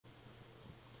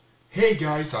Hey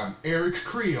guys, I'm Eric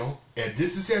Creel, and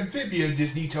this is Amphibia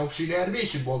Disney Television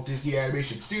Animation, Walt Disney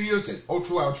Animation Studios, and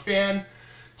Ultra Lounge Fan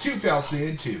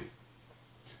 2002.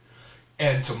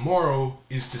 And tomorrow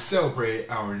is to celebrate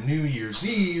our New Year's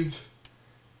Eve,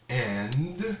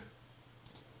 and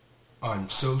I'm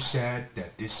so sad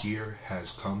that this year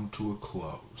has come to a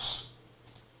close.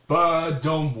 But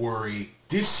don't worry,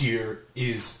 this year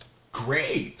is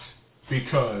great,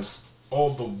 because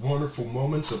all the wonderful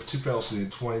moments of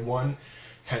 2021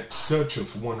 had such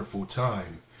a wonderful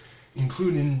time,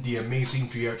 including the amazing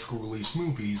theatrical release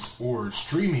movies or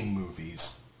streaming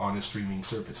movies on the streaming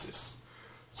services.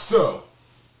 So,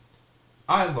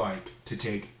 I like to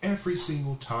take every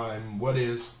single time what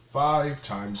is 5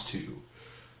 times 2.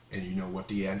 And you know what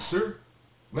the answer?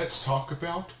 Let's talk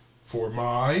about for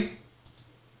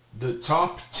the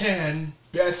top 10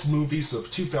 best movies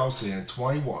of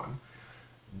 2021.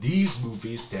 These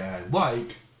movies that I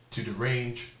like to the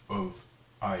range of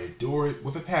I adore it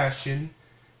with a passion,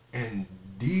 and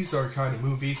these are kind of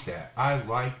movies that I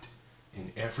liked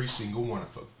in every single one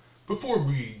of them. Before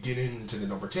we get into the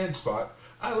number 10 spot,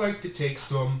 I like to take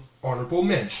some honorable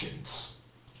mentions.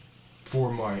 For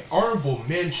my honorable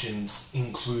mentions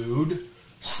include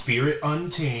Spirit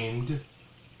Untamed,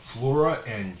 Flora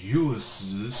and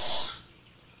Ulysses,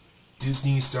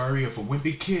 Disney's Diary of a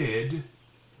Wimpy Kid,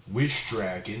 Wish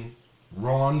Dragon,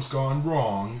 Ron's Gone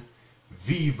Wrong,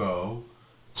 Vivo,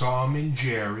 Tom and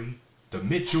Jerry, The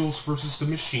Mitchells vs. the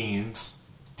Machines,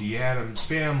 The Addams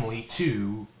Family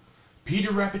 2,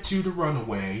 Peter Rabbit 2: The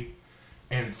Runaway,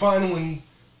 and finally,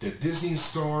 the Disney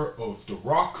star of The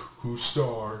Rock who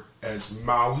starred as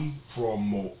Maui from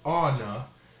Moana,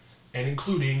 and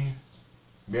including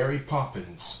Mary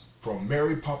Poppins from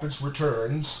Mary Poppins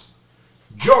Returns,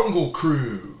 Jungle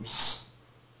Cruise.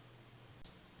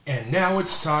 And now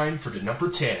it's time for the number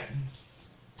 10.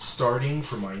 Starting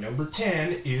for my number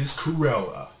 10 is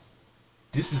Cruella.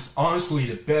 This is honestly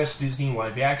the best Disney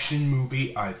live-action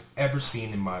movie I've ever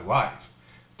seen in my life.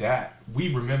 That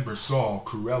we remember saw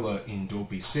Cruella in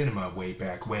Dolby Cinema way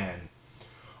back when,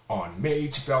 on May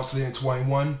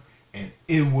 2021, and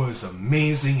it was an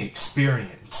amazing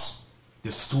experience.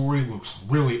 The story looks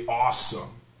really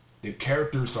awesome. The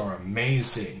characters are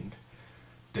amazing.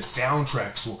 The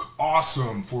soundtracks look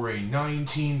awesome for a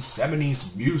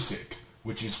 1970s music,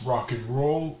 which is rock and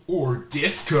roll or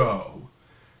disco.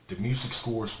 The music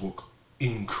scores look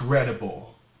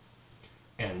incredible.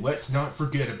 And let's not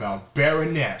forget about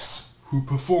Baroness, who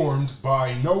performed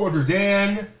by no other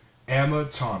than Emma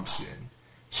Thompson.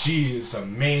 She is an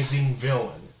amazing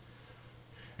villain.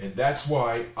 And that's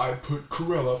why I put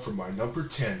Cruella for my number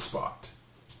 10 spot.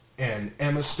 And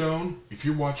Emma Stone, if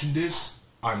you're watching this,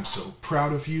 I'm so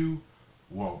proud of you.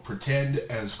 Well, pretend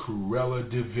as Cruella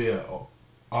de Vil.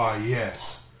 Ah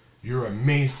yes, you're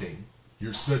amazing.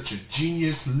 You're such a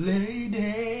genius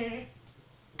lady.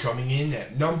 Coming in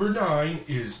at number 9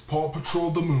 is Paw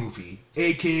Patrol the movie,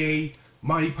 aka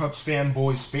Mighty Pups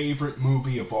fanboy's favorite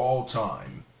movie of all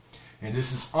time. And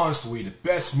this is honestly the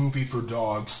best movie for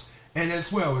dogs, and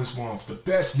as well as one of the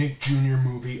best Nick Jr.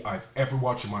 movie I've ever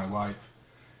watched in my life.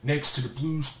 Next to the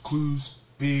Blue's Clues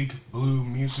Big Blue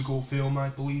musical film, I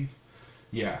believe.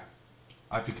 Yeah,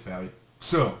 I think about it.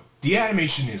 So, the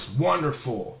animation is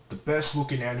wonderful. The best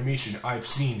looking animation I've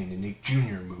seen in a Nick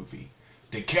Jr. movie.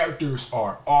 The characters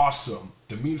are awesome.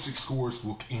 The music scores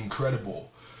look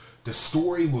incredible. The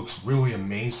story looks really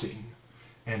amazing.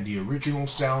 And the original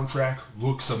soundtrack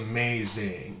looks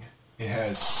amazing. It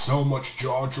has so much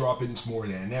jaw-droppings more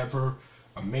than ever.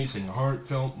 Amazing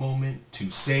heartfelt moment to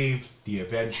save the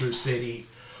Adventure City.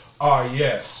 Ah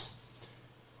yes,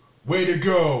 way to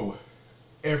go,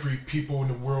 every people in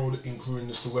the world, including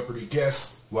the celebrity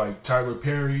guests like Tyler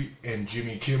Perry and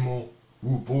Jimmy Kimmel.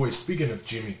 Ooh boy, speaking of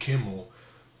Jimmy Kimmel,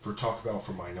 for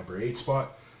my number 8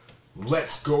 spot,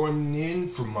 let's go in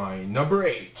for my number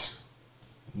 8.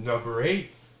 Number 8,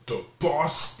 The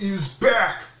Boss is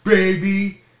Back,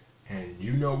 baby! And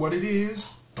you know what it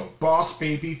is, The Boss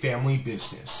Baby Family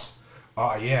Business.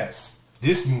 Ah yes.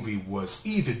 This movie was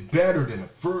even better than the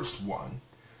first one.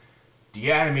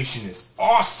 The animation is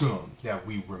awesome that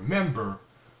we remember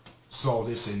saw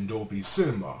this in Dolby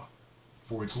Cinema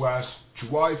for its last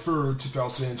July 3rd,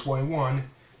 2021,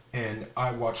 and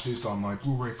I watched this on my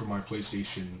Blu-ray for my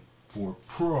PlayStation 4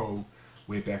 Pro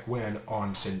way back when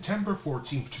on September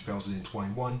 14th,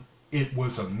 2021. It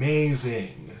was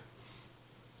amazing.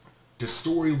 The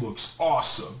story looks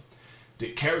awesome.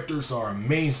 The characters are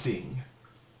amazing.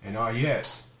 And ah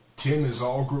yes, Tim is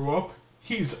all grew up.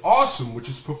 He's awesome, which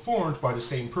is performed by the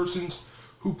same persons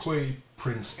who played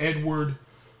Prince Edward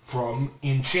from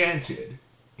Enchanted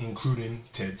including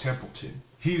Ted Templeton.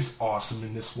 He's awesome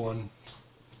in this one.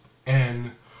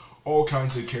 And all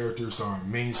kinds of characters are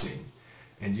amazing.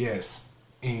 And yes,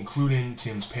 including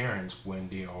Tim's parents when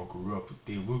they all grew up,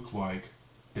 they look like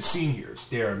the seniors.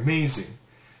 They're amazing.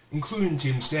 Including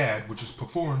Tim's dad, which is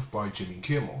performed by Jimmy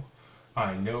Kimmel.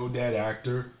 I know that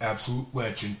actor, absolute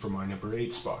legend for my number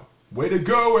 8 spot. Way to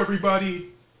go, everybody!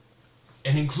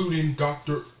 And including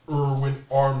Dr. Irwin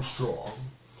Armstrong.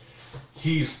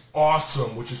 He's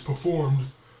awesome, which is performed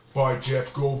by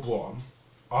Jeff Goldblum.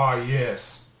 Ah,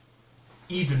 yes.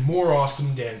 Even more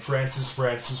awesome than Francis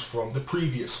from the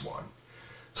previous one.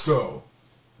 So,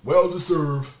 well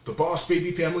deserved, the Boss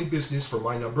Baby Family Business for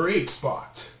my number 8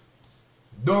 spot.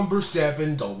 Number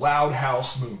 7, The Loud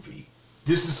House Movie.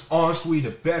 This is honestly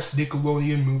the best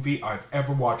Nickelodeon movie I've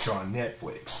ever watched on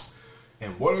Netflix.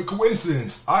 And what a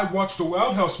coincidence, I watched The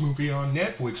Loud House movie on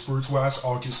Netflix for its last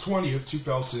August 20th,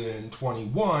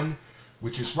 2021,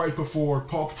 which is right before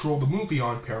Paw Patrol the movie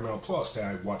on Paramount Plus that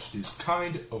I watched this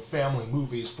kind of family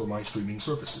movies for my streaming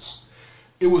services.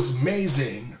 It was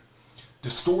amazing.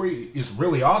 The story is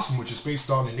really awesome, which is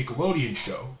based on a Nickelodeon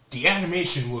show. The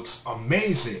animation looks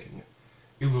amazing.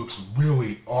 It looks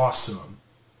really awesome.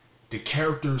 The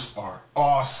characters are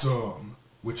awesome,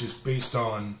 which is based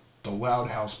on the Loud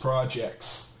House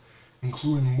projects,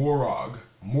 including Morag.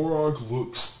 Morag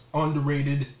looks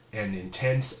underrated and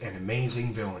intense and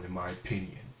amazing villain in my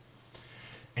opinion.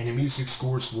 And the music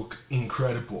scores look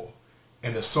incredible,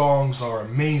 and the songs are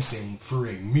amazing for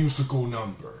a musical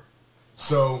number.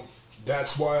 So,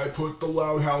 that's why I put the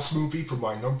Loud House movie for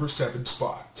my number 7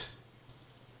 spot.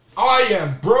 I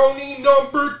am Brony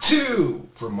number 2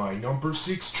 for my number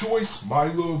 6 choice, My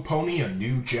Little Pony: A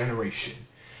New Generation.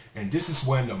 And this is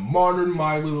when the modern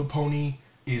My Little Pony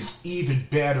is even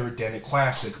better than the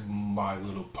classic My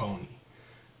Little Pony.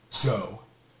 So,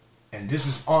 and this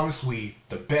is honestly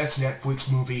the best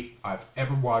Netflix movie I've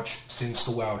ever watched since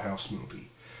the Loud House movie.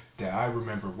 That I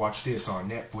remember watched this on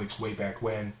Netflix way back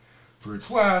when for its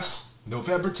last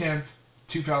November 10th,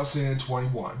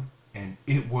 2021. And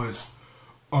it was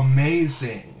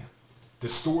amazing. The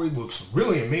story looks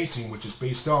really amazing, which is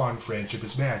based on Friendship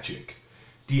is Magic.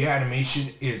 The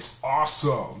animation is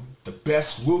awesome. The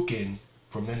best looking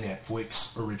from the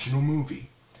Netflix original movie.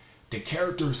 The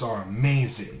characters are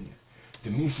amazing. The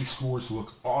music scores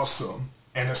look awesome.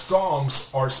 And the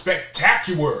songs are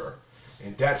spectacular.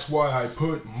 And that's why I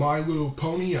put My Little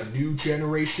Pony: A New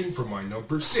Generation for my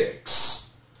number 6.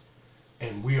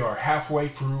 And we are halfway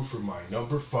through for my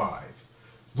number 5.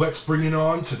 Let's bring it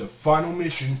on to the final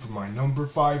mission for my number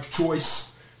 5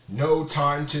 choice, No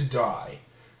Time to Die.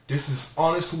 This is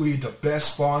honestly the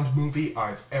best Bond movie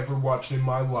I've ever watched in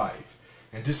my life.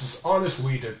 And this is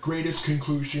honestly the greatest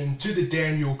conclusion to the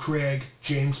Daniel Craig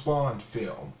James Bond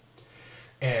film.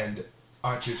 And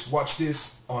I just watched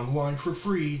this online for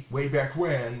free way back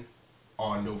when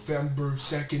on November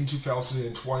 2nd,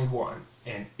 2021.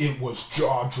 And it was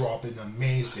jaw-dropping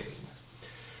amazing.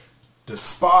 The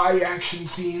spy action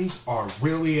scenes are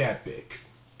really epic.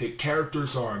 The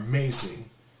characters are amazing.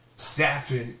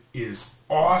 Safin is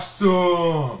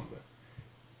awesome.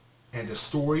 And the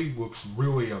story looks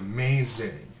really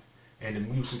amazing. And the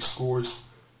music scores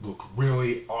look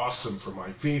really awesome for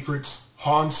my favorites,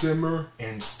 Hans Zimmer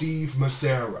and Steve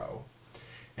Massaro.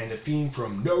 And the theme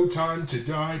from No Time to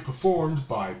Die performed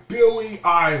by Billie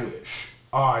Eilish.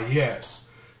 Ah yes,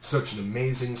 such an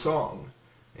amazing song.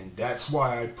 And that's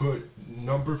why I put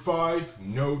number 5,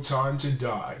 No Time to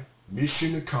Die.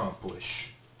 Mission accomplished.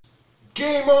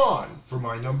 Game on for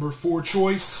my number 4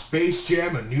 choice, Space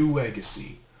Jam: A New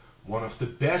Legacy. One of the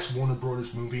best Warner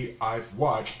Bros. Movie I've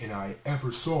watched and I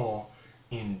ever saw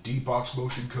in D-Box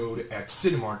motion code at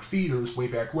Cinemark Theaters way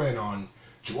back when on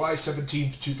July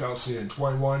 17th,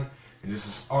 2021. And this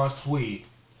is honestly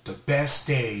the best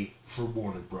day for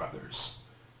Warner Brothers.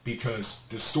 Because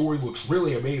the story looks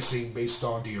really amazing based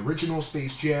on the original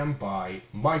Space Jam by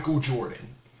Michael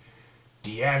Jordan.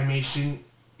 The animation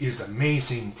is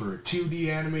amazing for a 2D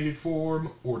animated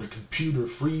form or the computer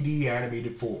 3D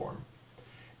animated form.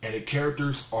 And the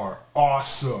characters are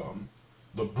awesome.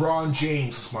 LeBron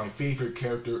James is my favorite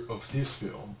character of this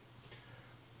film.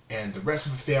 And the rest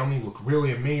of the family look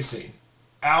really amazing.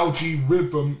 Algae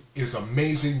Rhythm is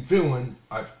amazing villain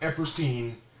I've ever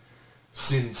seen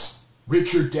since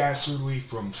Richard Dastardly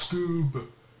from Scoob,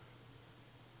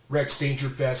 Rex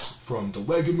Dangerfest from the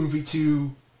Lego Movie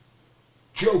 2,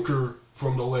 Joker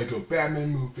from the Lego Batman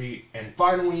movie, and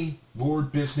finally,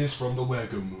 Lord Business from the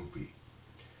Lego movie.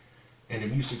 And the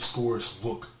music scores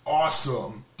look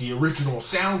awesome. The original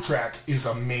soundtrack is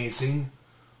amazing.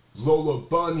 Lola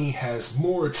Bunny has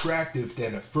more attractive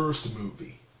than the first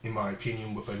movie. in my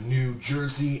opinion, with a new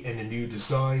jersey and a new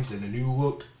designs and a new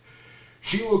look.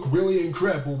 She looked really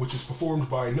incredible, which is performed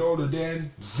by no other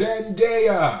than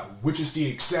Zendaya, which is the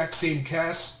exact same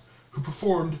cast who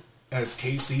performed as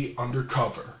Casey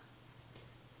Undercover.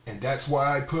 And that's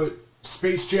why I put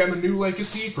Space Jam: A New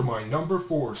Legacy for my number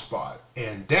 4 spot.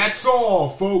 And that's all,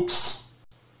 folks!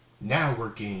 Now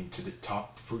we're getting to the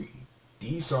top 3.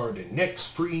 These are the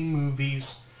next 3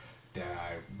 movies that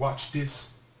I watched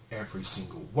this, every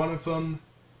single one of them.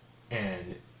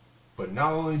 But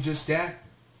not only just that,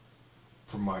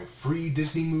 for my 3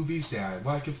 Disney movies that I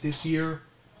like of this year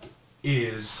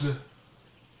is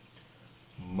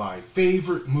my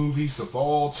favorite movies of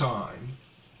all time.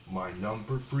 My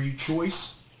number 3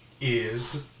 choice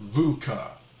is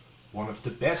Luca, one of the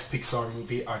best Pixar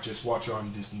movie I just watched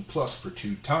on Disney Plus for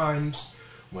 2 times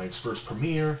when its first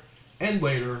premiere, and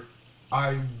later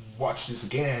I watched this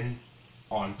again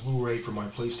on Blu-ray for my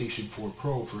PlayStation 4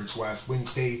 Pro for its last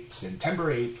Wednesday,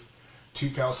 September 8th,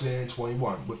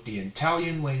 2021, with the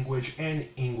Italian language and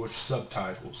English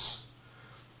subtitles.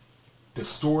 The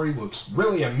story looks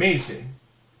really amazing.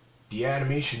 The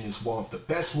animation is one of the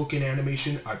best looking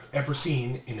animation I've ever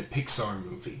seen in a Pixar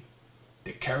movie.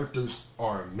 The characters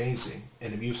are amazing,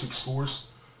 and the music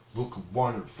scores look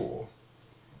wonderful.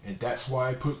 And that's why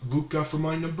I put Luca for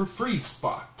my number 3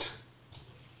 spot.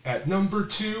 At number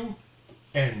 2,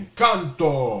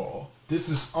 Encanto. This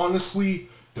is honestly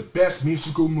the best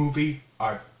musical movie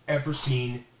I've ever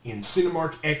seen in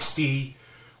Cinemark XD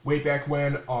way back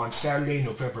when on Saturday,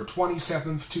 November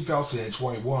 27th,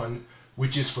 2021,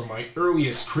 which is for my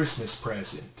earliest Christmas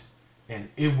present. And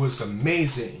it was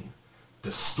amazing.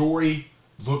 The story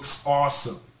looks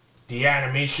awesome. The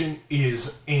animation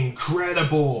is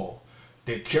incredible.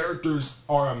 The characters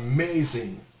are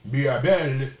amazing.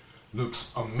 Mirabel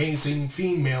looks amazing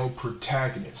female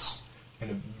protagonist.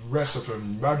 And the rest of the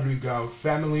Madrigal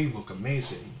family look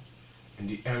amazing. And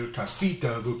the El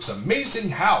Casita looks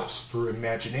amazing house for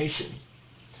imagination.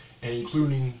 And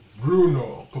including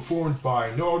Bruno, performed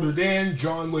by no other than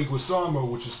John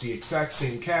Leguizamo, which is the exact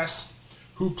same cast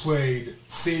who played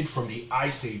Sid from the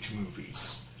Ice Age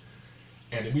movies.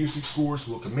 And the music scores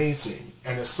look amazing.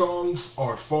 And the songs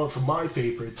are far from my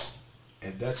favorites.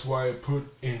 And that's why I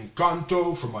put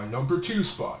Encanto for my number 2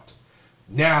 spot.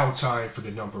 Now time for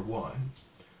the number 1.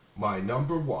 My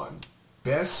number 1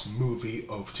 best movie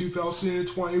of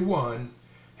 2021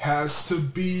 has to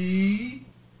be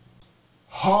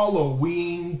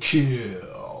Halloween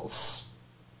Kills.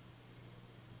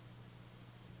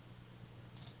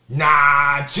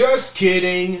 Nah, just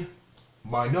kidding.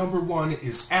 My number 1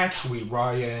 is actually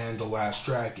Raya and the Last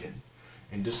Dragon.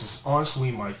 And this is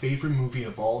honestly my favorite movie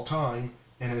of all time,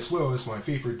 and as well as my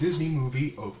favorite Disney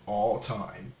movie of all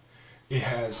time. It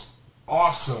has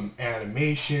awesome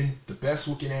animation, the best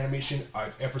looking animation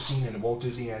I've ever seen in the Walt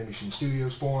Disney Animation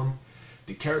Studios form.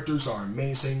 The characters are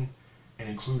amazing, and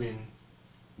including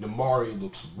Namaari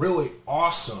looks really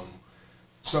awesome.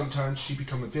 Sometimes she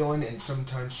become a villain and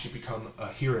sometimes she become a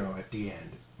hero at the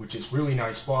end, which is really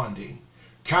nice bonding.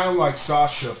 Kind of like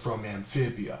Sasha from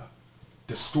Amphibia.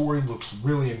 The story looks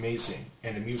really amazing,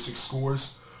 and the music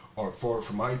scores are far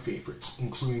from my favorites,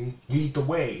 including Lead the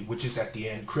Way, which is at the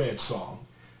end credit song.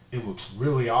 It looks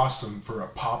really awesome for a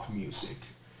pop music.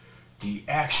 The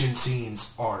action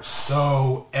scenes are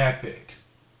so epic.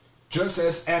 Just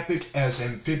as epic as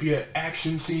Amphibia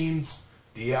action scenes,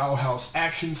 the Owl House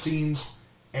action scenes,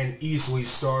 and easily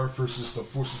Star vs. the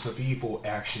Forces of Evil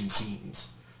action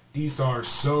scenes. These are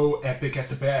so epic at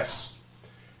the best.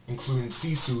 Including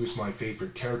Sisu is my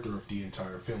favorite character of the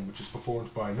entire film, which is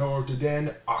performed by no other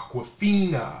than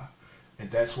Awkwafina. And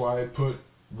that's why I put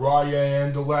Raya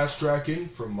and the Last Dragon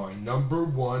for my number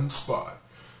 1 spot,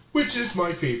 which is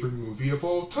my favorite movie of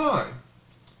all time.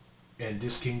 And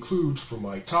this concludes for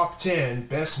my top 10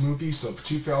 best movies of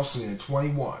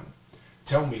 2021.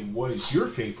 Tell me, what is your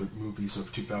favorite movies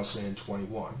of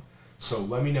 2021? So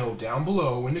let me know down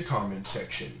below in the comment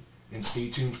section. And stay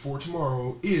tuned for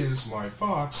tomorrow is my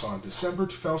thoughts on December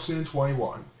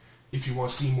 2021. If you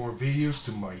want to see more videos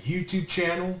to my YouTube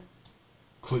channel,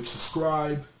 click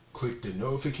subscribe, click the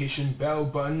notification bell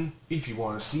button if you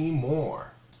want to see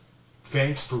more.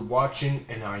 Thanks for watching,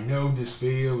 and I know this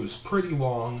video is pretty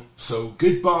long, so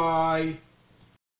goodbye!